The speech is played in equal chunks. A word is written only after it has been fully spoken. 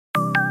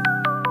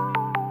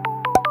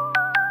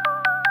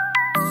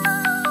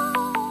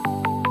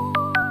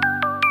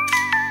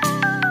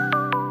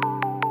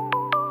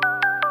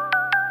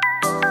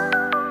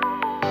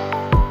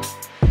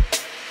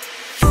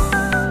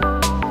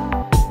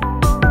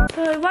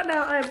So right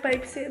now I am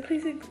babysitting.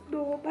 Please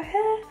ignore my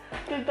hair.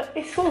 But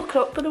it's 4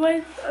 o'clock, by the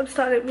way. I'm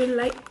starting really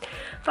late.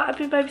 But I've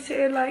been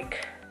babysitting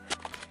like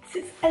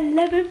since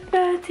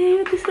 11:30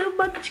 with this little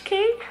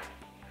munchkin.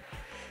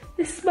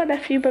 This is my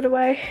nephew, by the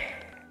way.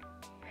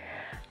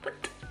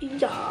 But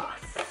yes.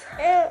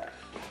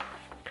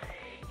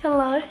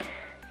 Hello.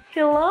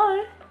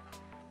 Hello.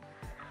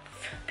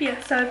 But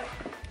yeah, so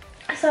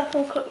it's like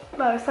 4 o'clock.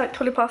 No, it's like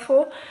 20 past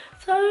 4.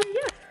 So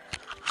yeah.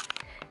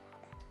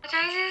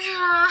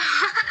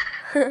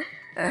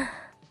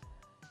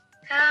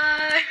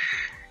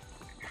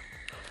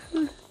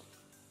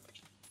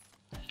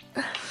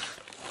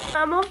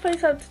 I'm on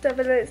FaceTime to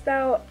Devon and it's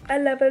now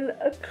 11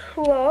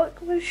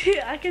 o'clock.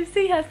 I can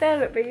see her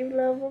staring at me even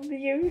though I'm on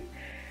mute.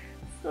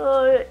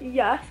 So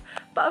yes,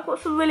 but I've got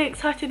some really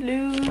exciting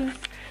news.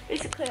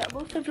 Basically, I'm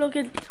also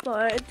vlogging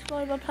tomorrow. And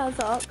tomorrow my plans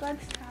are going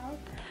to town.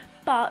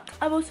 But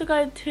I'm also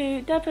going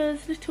to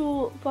Devon's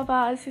little brother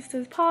and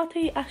sister's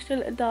party,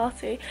 Ashton and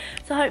Darcy.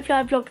 So hopefully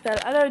I vlog them.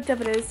 I know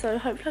Devon is, so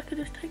hopefully I can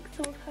just take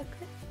some of her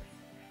clips.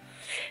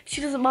 She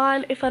doesn't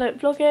mind if I don't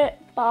vlog it,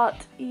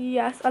 but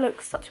yes, I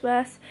look such a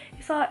mess.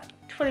 It's like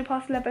 20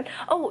 past 11.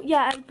 Oh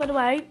yeah, and by the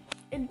way,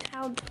 in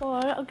town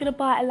tomorrow, I'm going to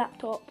buy a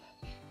laptop.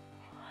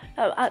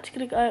 I'm actually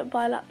going to go and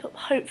buy a laptop.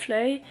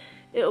 Hopefully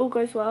it all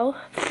goes well.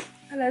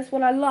 And there's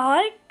one I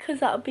like, because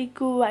that would be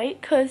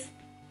great, because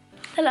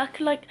and I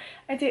can like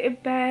edit in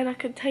bed. I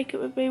can take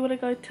it with me when I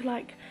go to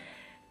like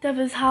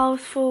Devon's house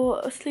for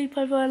a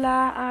sleepover and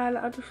that, and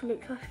I'm just really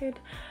excited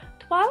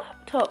to buy a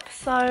laptop.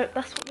 So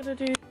that's what I'm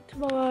gonna do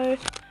tomorrow.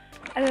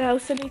 And then I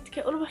also need to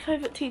get all of my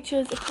favourite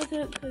teachers a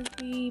present because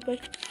we both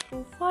go to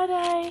school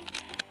Friday.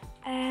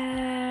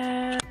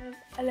 And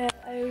then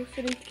I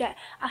also need to get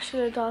Ashton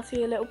and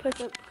Darcy a little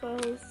present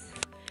because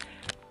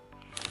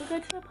we're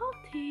going to the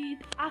party.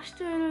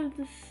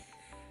 Ashton's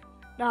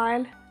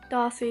 9,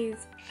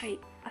 Darcy's 8.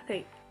 I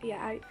think,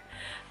 yeah, 8.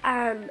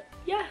 And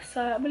yeah,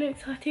 so I'm really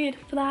excited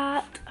for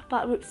that,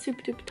 but I'm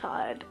super duper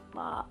tired.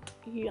 But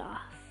yes,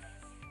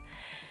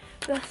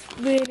 that's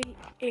really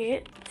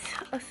it.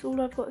 That's all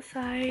I've got to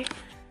say.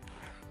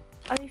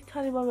 I need to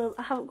tell you my mum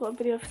I haven't got a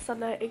video for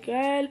Sunday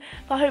again,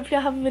 but hopefully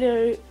I have a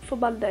video for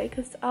Monday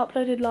because I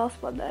uploaded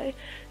last Monday.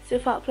 So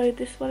if I upload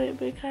this one, it'll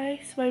be okay.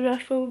 So maybe I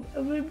film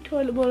a room tour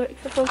in the morning,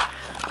 except for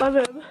my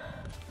room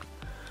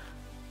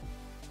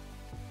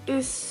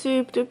is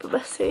super duper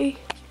messy.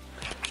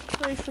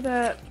 Sorry for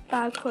the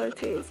bad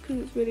quality, because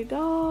it's really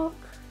dark.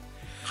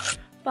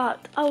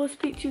 But I will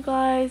speak to you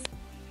guys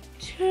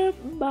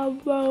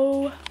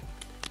tomorrow.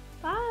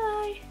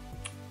 Bye.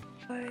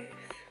 Guys,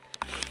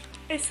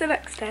 it's the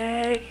next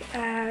day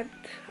and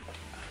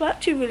I'm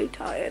actually really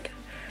tired.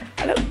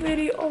 I look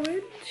really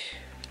orange.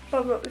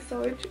 Well, I'm not this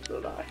orange in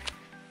real life.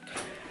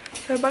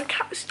 So my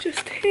cat's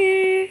just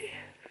here.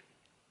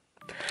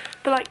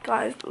 But like,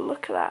 guys,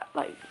 look at that.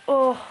 Like,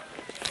 oh,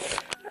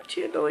 it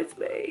actually annoys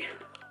me.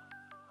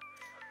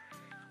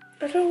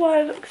 I don't know why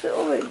it looks so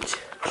orange,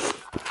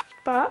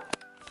 but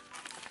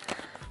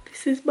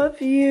this is my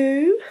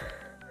view.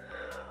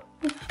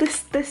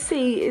 The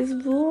sea is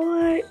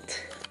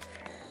right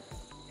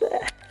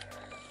there.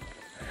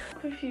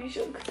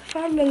 Confusion because I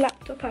found the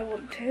laptop I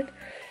wanted.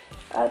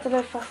 I don't know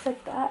if I said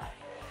that.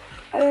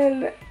 And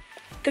then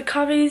the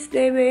Curry's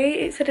near me,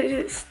 it said it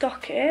didn't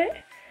stock it,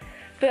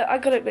 but I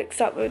got it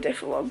mixed up with a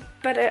different one.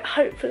 But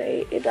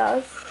hopefully it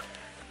does.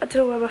 I don't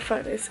know where my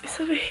phone is. It's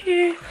over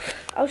here.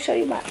 I'll show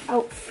you my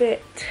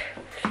outfit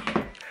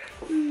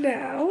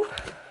now.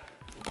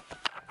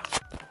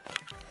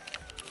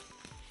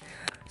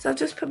 So I've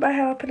just put my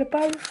hair up in a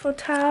bun for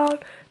town.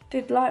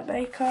 Did light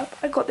makeup.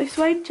 I got this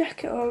rain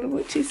jacket on,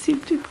 which is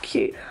super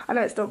cute. I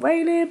know it's not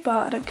raining,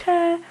 but I don't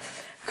care.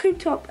 Cream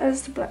top and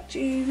some black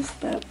jeans,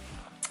 but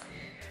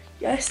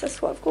yes,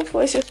 that's what I've gone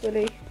for. It's just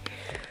really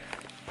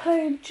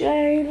plain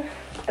Jane.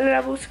 And then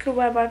I'm also gonna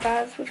wear my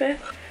Vans with it.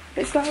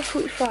 It's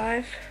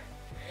 9:45.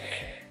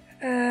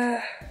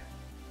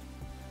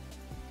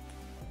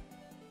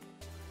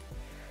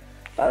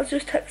 But I was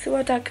just texting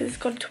my dad because he's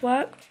gone to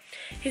work.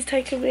 He's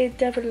taking me in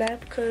Devon there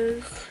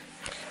because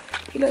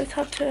he knows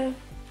how to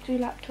do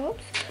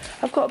laptops.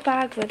 I've got a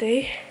bag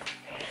ready,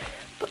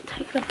 but I'm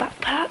taking a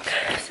backpack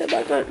so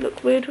I don't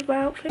look weird with my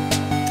outfit.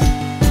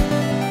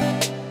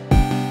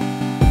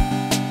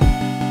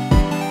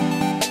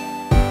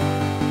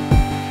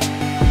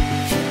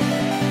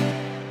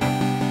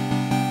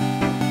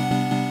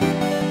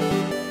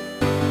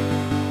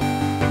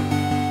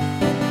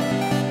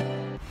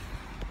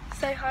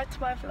 Say hi to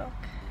my vlog,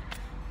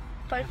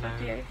 both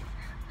of you.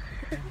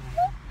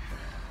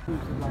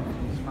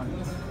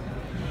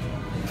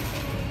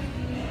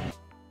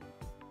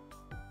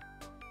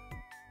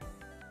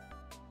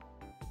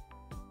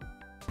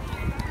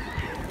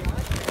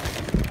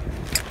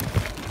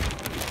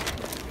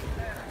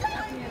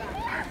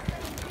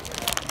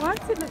 Why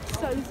does it look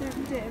so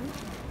zoomed in?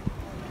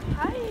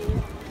 Hi!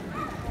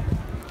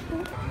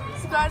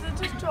 So guys, I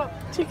just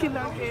dropped chicken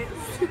nuggets.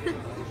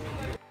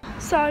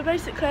 So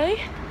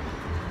basically,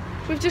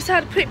 we've just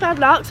had a pretty bad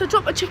luck, so I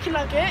dropped my chicken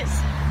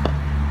nuggets.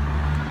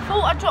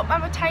 Thought I dropped my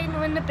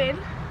retainer in the bin,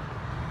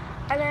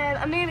 and then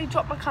I nearly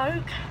dropped my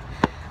Coke,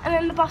 and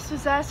then the bus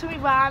was there, so we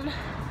ran,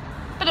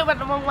 but it went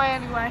the wrong way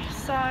anyway,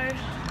 so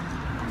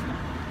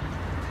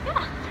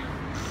yeah.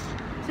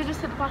 So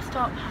just at the bus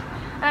stop,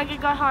 and I can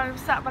go home,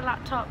 set up my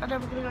laptop, and then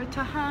we're going to go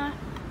to her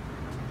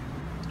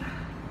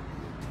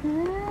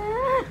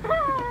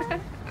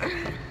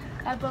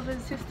her brother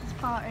and sister's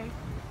party.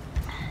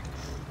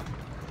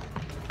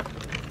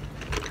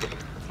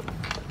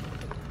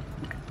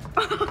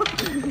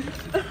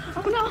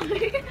 Oh no!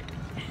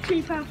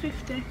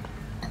 £3.50.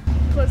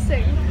 Let's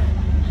sing.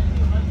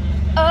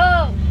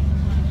 Oh!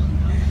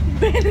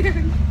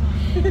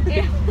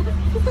 Yeah.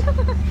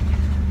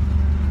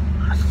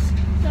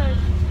 So,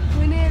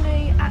 we're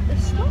nearly at the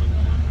stop.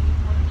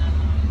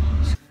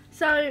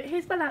 So,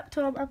 here's my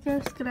laptop. I'm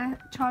just gonna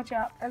charge it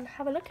up and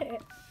have a look at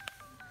it.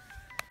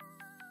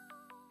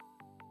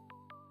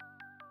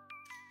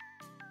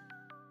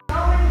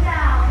 Going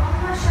down,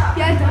 one more shot.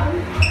 Yeah,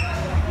 done.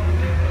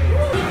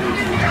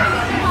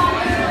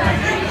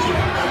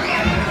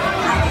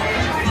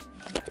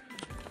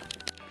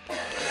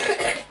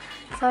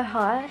 So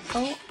hi.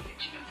 Oh.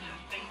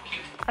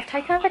 I've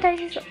taken over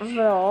Daisy's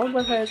vlog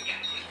because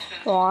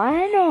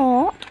why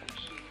not?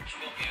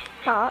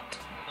 But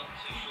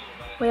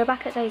we are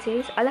back at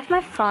Daisy's. I left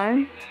my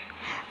phone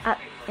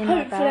in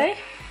my bag.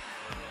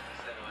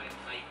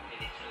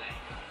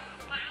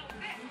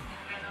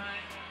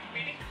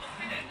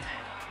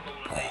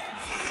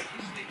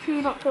 Can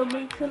you not film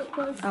me? Can you not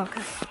close?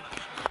 Okay.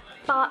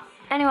 But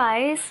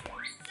anyways,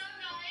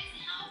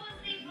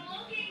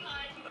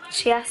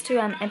 she has to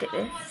edit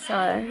this, so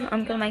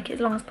I'm gonna make it as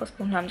long as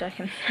possible. No, I'm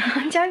joking.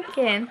 I'm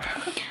joking.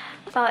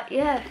 But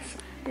yes,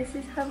 this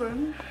is her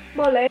room.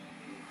 Molly.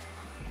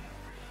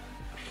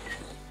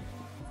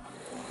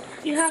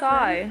 You have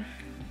one?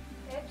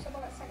 Yep,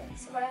 someone else sent it to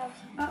someone else.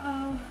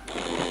 Uh-oh.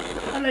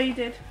 I know you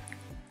did.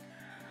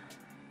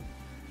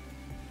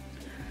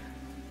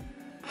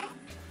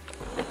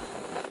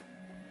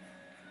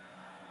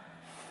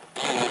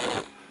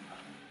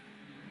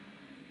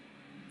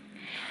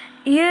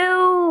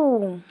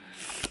 Ew!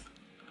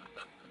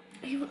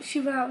 She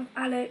went out with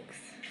Alex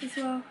as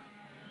well.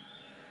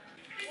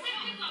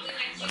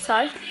 So,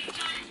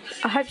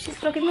 I hope she's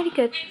vlogging really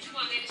good.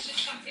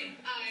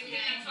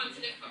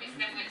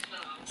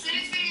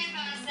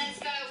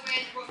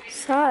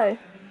 So,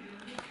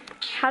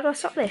 how do I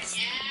stop this?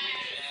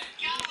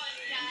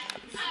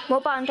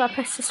 What button do I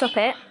press to stop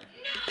it?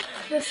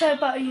 The same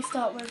button you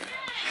start with.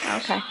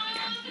 Okay.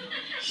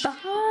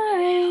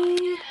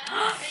 Bye!